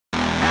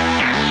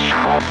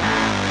Hello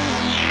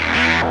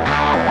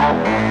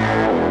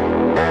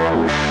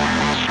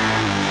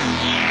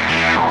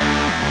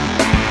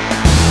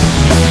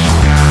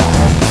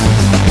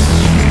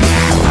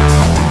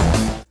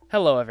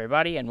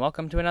everybody, and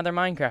welcome to another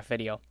Minecraft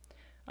video.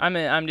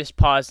 I'm just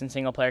paused in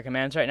single player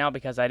commands right now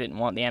because I didn't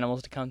want the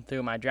animals to come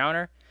through my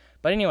drowner.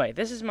 But anyway,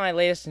 this is my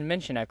latest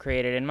invention I've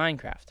created in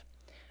Minecraft.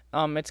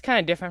 It's kind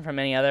of different from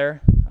any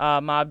other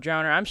mob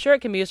drowner. I'm sure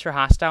it can be used for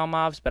hostile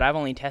mobs, but I've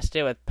only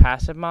tested it with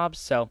passive mobs,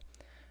 so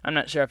I'm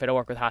not sure if it'll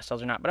work with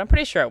hostiles or not, but I'm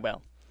pretty sure it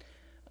will.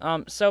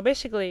 So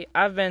basically,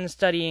 I've been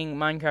studying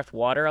Minecraft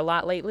water a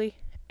lot lately,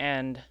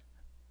 and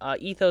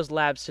Etho's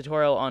Lab's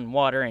tutorial on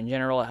water in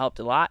general helped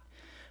a lot.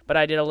 But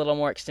I did a little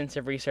more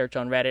extensive research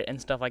on Reddit and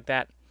stuff like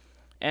that.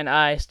 And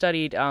I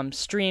studied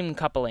stream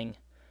coupling.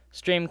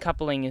 Stream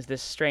coupling is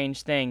this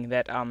strange thing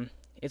that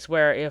it's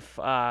where if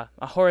a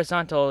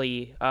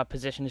horizontally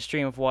positioned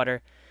stream of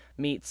water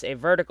meets a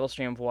vertical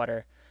stream of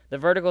water, the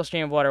vertical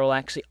stream of water will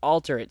actually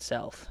alter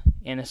itself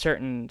in a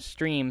certain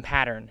stream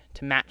pattern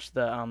to match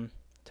the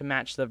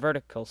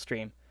vertical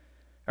stream,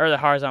 or the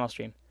horizontal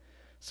stream.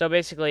 So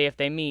basically, if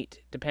they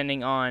meet,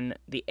 depending on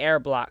the air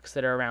blocks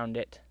that are around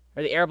it,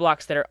 or the air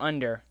blocks that are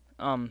under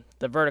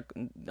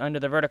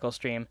the vertical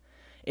stream,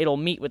 it'll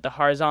meet with the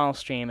horizontal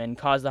stream and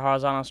cause the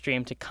horizontal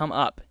stream to come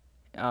up,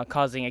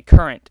 causing a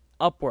current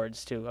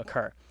upwards to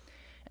occur.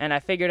 And I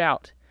figured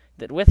out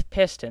that with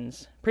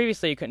pistons,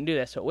 previously you couldn't do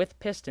this, but with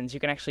pistons you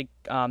can actually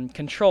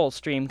control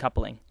stream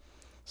coupling.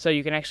 So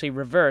you can actually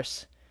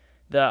reverse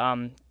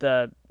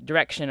the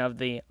direction of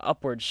the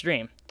upward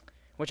stream,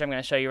 which I'm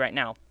going to show you right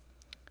now.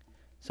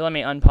 So let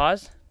me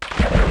unpause.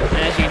 And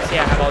as you can see,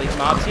 I have all these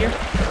mobs here.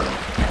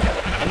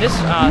 And this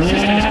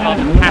system is called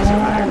the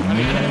Pacifier. Let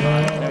me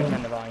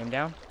turn the volume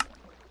down.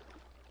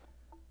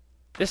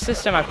 This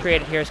system I've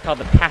created here is called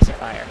the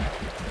Pacifier.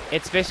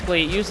 It's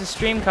basically, it uses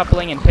stream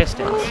coupling and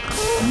pistons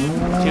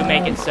to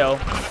make it so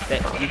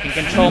that you can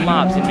control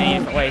mobs in many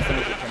different ways. Let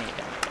me keep turning it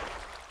down.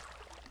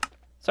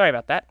 Sorry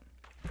about that.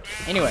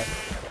 Anyway,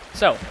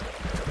 so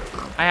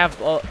I have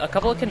a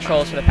couple of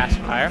controls for the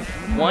Pacifier.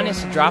 One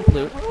is to drop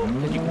loot,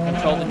 because you can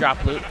control the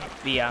drop loot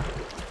via...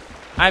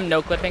 I'm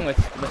no-clipping with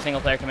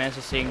single-player commands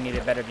just so you can get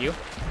a better view.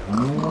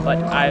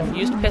 But I've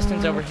used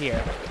pistons over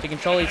here to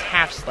control these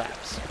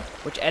half-slabs,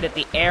 which edit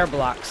the air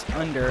blocks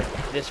under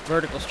this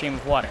vertical stream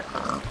of water.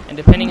 And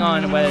depending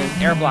on whether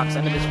there's air blocks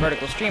under this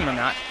vertical stream or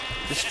not,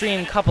 the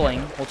stream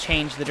coupling will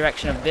change the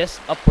direction of this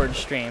upward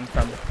stream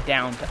from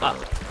down to up.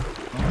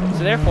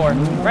 So therefore,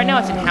 right now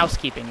it's in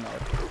housekeeping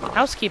mode.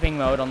 Housekeeping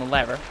mode on the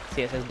lever,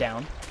 see it says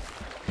down.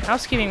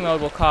 Housekeeping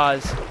mode will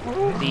cause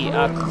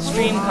the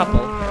stream couple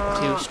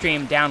to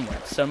stream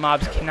downwards, so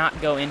mobs cannot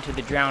go into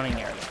the drowning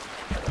area,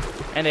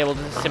 and they will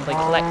just simply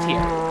collect here.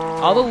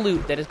 All the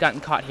loot that has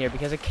gotten caught here,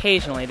 because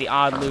occasionally the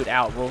odd loot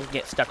out will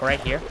get stuck right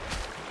here,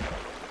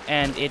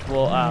 and it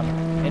will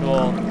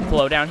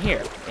flow down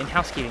here in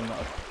housekeeping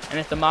mode. And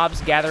if the mobs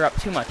gather up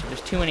too much, if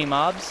there's too many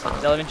mobs,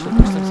 they'll eventually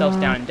push themselves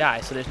down and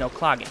die, so there's no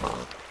clogging.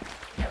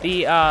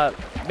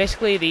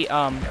 Basically the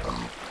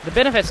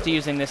benefits to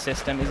using this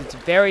system is it's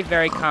very,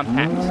 very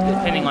compact,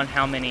 depending on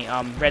how many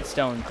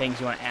redstone things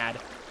you want to add.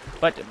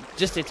 But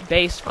just its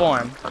base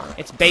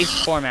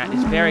format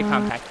is very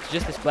compact. It's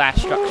just this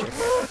glass structure.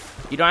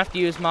 You don't have to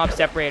use mob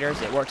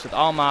separators. It works with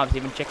all mobs,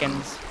 even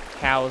chickens,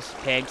 cows,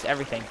 pigs,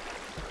 everything.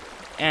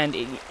 And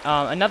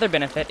another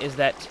benefit is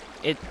that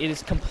it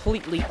is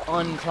completely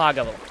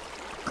uncloggable.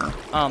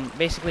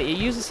 Basically, it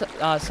uses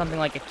something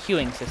like a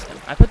queuing system.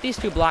 I put these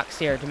two blocks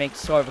here to make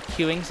sort of a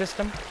queuing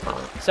system.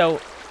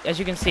 So, as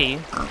you can see,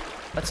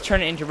 let's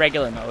turn it into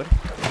regular mode.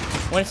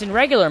 When it's in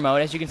regular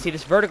mode, as you can see,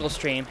 this vertical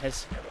stream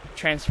has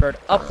transferred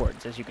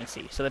upwards, as you can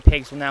see. So the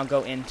pigs will now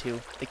go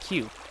into the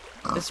queue.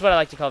 This is what I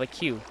like to call the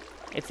queue.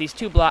 It's these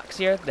two blocks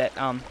here that,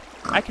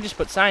 I could just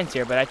put signs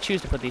here, but I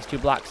choose to put these two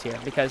blocks here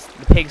because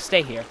the pigs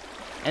stay here.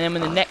 And then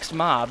when the next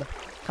mob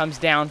comes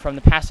down from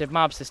the passive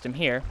mob system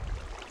here,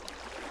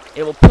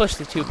 it will push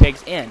the two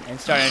pigs in and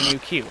start a new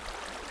queue,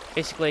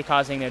 basically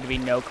causing there to be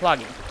no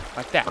clogging,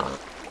 like that.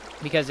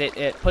 Because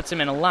it puts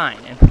them in a line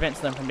and prevents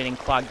them from getting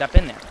clogged up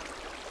in there.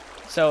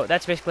 So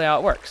that's basically how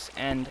it works.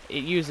 And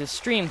it uses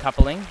stream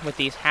coupling with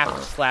these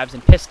half slabs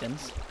and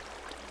pistons.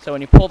 So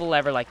when you pull the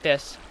lever like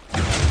this,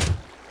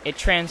 it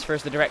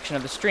transfers the direction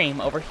of the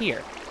stream over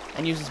here,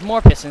 and uses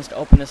more pistons to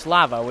open this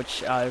lava,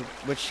 which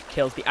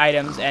kills the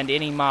items and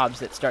any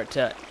mobs that start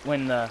to,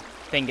 when the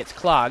thing gets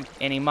clogged,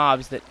 any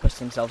mobs that push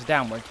themselves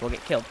downwards will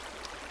get killed.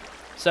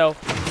 So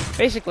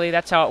basically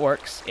that's how it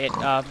works. It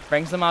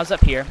brings the mobs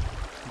up here,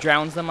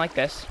 drowns them like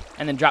this,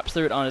 and then drops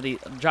the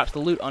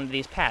loot onto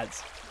these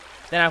pads.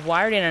 Then I've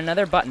wired in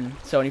another button,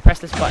 so when you press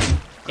this button,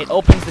 it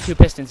opens the two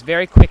pistons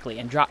very quickly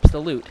and drops the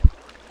loot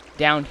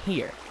down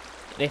here.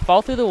 They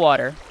fall through the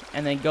water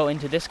and then go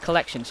into this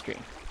collection stream.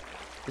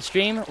 The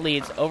stream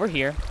leads over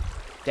here,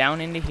 down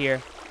into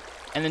here,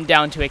 and then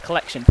down to a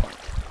collection point.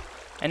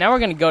 And now we're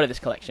going to go to this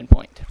collection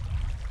point.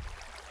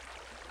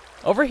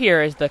 Over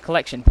here is the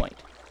collection point.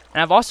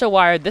 And I've also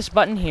wired this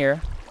button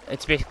here.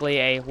 It's basically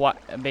a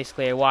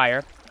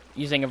wire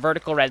using a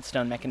vertical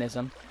redstone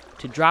mechanism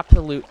to drop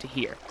the loot to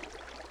here.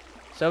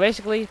 So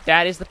basically,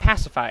 that is the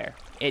pacifier.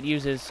 It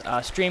uses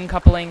stream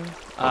coupling.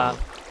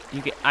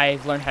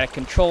 I've learned how to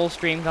control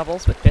stream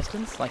couples with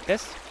pistons like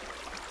this.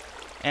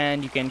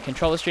 And you can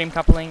control the stream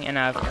coupling, and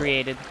I've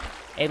created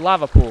a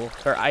lava pool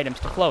for items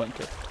to flow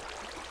into.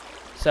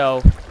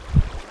 So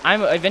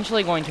I'm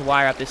eventually going to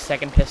wire up this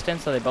second piston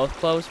so they both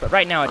close, but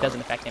right now it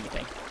doesn't affect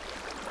anything.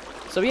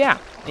 So yeah,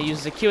 it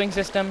uses a queuing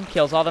system,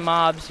 kills all the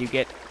mobs, you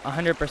get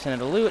 100% of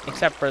the loot,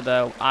 except for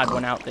the odd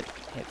one out that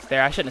hits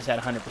there. I shouldn't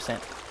have said 100%.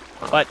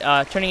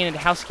 But turning it into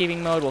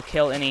housekeeping mode will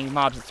kill any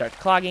mobs that start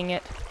clogging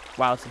it.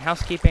 While it's in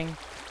housekeeping,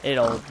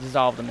 it'll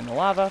dissolve them in the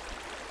lava.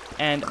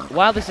 And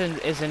while this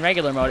is in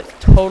regular mode, it's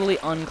totally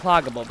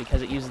uncloggable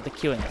because it uses the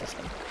queuing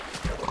system.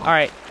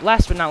 Alright,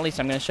 last but not least,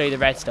 I'm going to show you the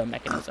redstone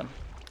mechanism.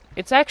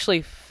 It's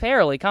actually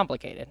fairly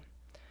complicated.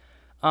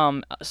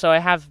 So I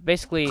have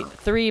basically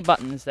 3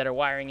 buttons that are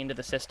wiring into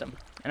the system.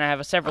 And I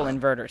have several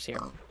inverters here.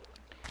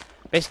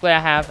 Basically, I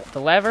have the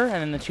lever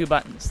and then the 2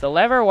 buttons. The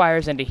lever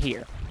wires into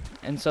here.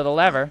 And so the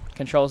lever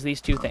controls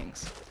these 2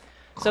 things.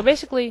 So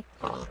basically,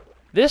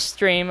 this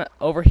stream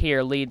over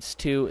here leads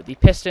to the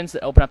pistons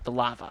that open up the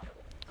lava.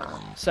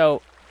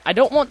 So I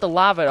don't want the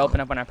lava to open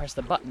up when I press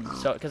the button,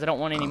 because I don't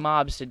want any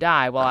mobs to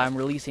die while I'm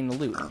releasing the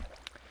loot.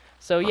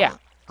 So yeah.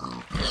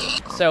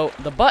 So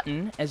the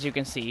button, as you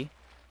can see,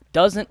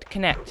 doesn't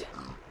connect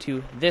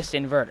to this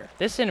inverter.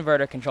 This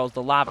inverter controls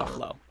the lava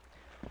flow.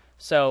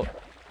 So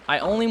I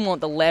only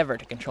want the lever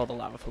to control the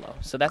lava flow.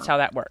 So that's how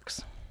that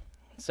works.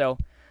 So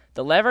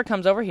the lever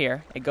comes over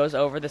here, it goes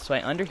over this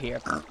way under here,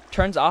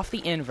 turns off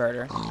the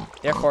inverter,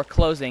 therefore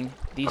closing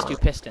these 2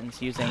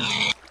 pistons using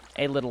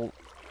a little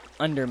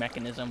under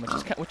mechanism,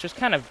 which is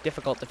kind of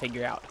difficult to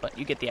figure out, but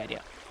you get the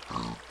idea.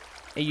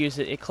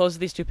 It closes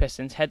these 2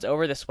 pistons, heads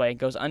over this way,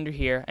 goes under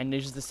here, and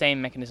uses the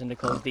same mechanism to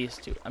close these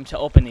 2, to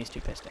open these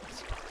 2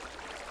 pistons.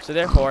 So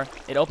therefore,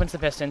 it opens the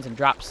pistons and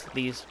drops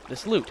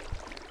this loot.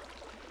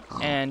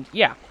 And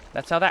yeah,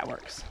 that's how that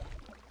works.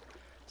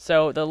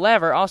 So the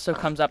lever also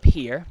comes up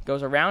here,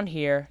 goes around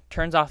here,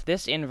 turns off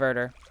this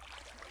inverter,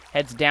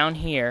 heads down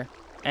here,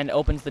 and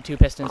opens the 2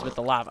 pistons with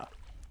the lava.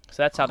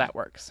 So that's how that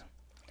works.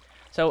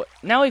 So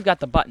now we've got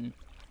the button.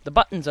 The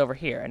button's over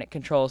here, and it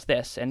controls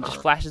this, and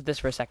just flashes this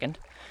for a second.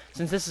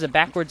 Since this is a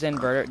backwards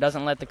inverter, it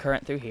doesn't let the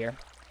current through here.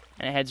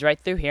 And it heads right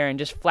through here and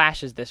just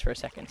flashes this for a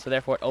second. So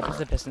therefore it opens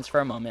the pistons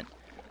for a moment,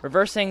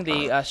 reversing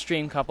the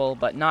stream couple,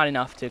 but not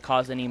enough to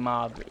cause any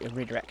mob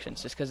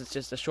redirections, just because it's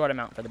just a short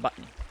amount for the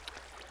button.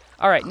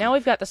 Alright, now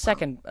we've got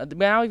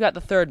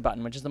the third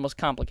button, which is the most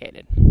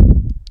complicated.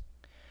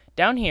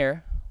 Down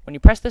here, when you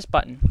press this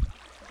button,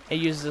 it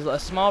uses a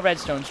small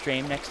redstone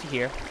stream next to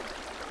here,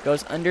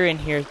 goes under in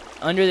here,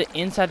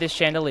 inside this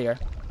chandelier,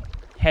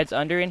 heads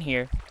under in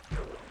here,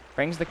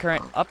 brings the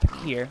current up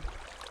here,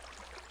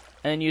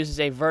 and then uses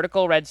a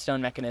vertical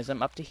redstone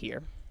mechanism up to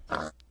here,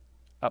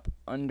 up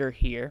under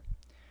here,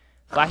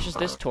 flashes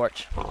this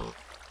torch,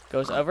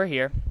 goes over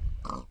here,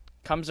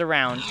 comes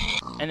around,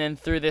 and then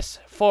through this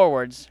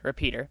forwards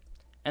repeater,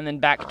 and then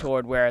back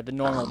toward where the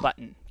normal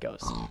button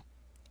goes.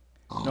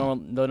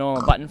 The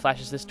normal button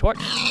flashes this torch,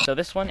 so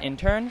this one, in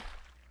turn,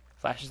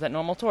 flashes that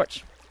normal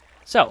torch.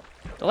 So,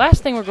 the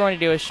last thing we're going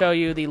to do is show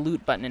you the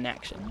loot button in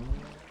action.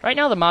 Right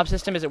now the mob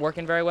system isn't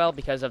working very well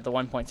because of the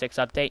 1.6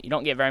 update. You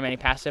don't get very many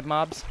passive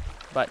mobs,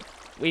 but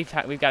we've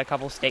got a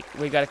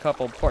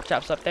couple pork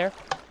chops up there.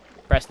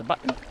 Press the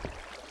button,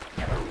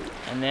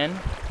 and then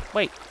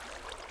wait,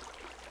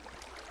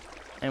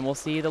 and we'll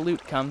see the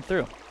loot come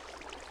through.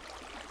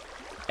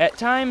 At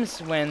times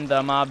when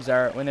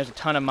there's a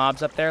ton of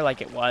mobs up there,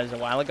 like it was a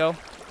while ago,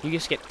 you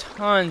just get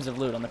tons of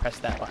loot on the press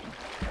of that button.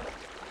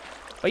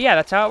 But yeah,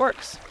 that's how it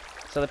works.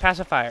 So the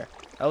pacifier,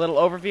 a little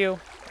overview,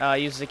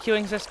 uses a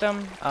queuing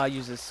system,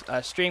 uses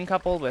a stream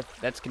couple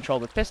that's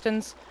controlled with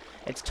pistons.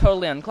 It's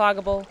totally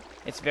uncloggable.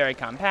 It's very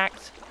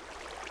compact,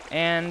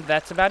 and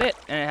that's about it.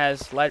 And it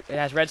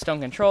has redstone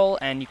control,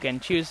 and you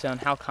can choose on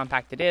how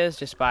compact it is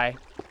just by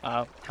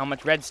how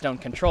much redstone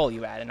control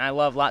you add. And I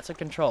love lots of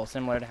control,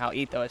 similar to how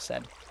Etho has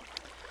said.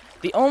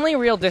 The only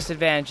real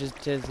disadvantage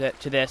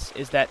to this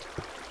is that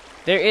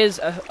there is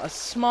a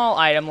small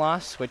item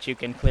loss, which you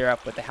can clear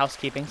up with the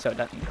housekeeping so it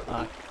doesn't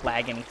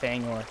lag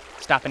anything or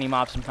stop any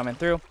mobs from coming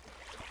through.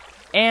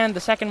 And the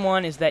second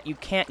one is that you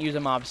can't use a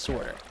mob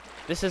sorter.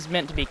 This is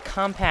meant to be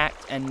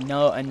compact and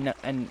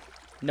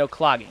no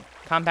clogging.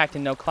 Compact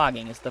and no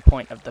clogging is the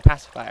point of the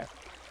pacifier.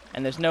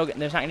 And there's not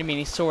going to be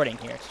any sorting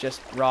here. It's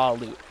just raw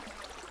loot.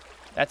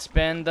 That's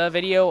been the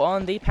video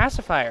on the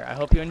pacifier. I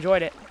hope you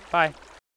enjoyed it. Bye.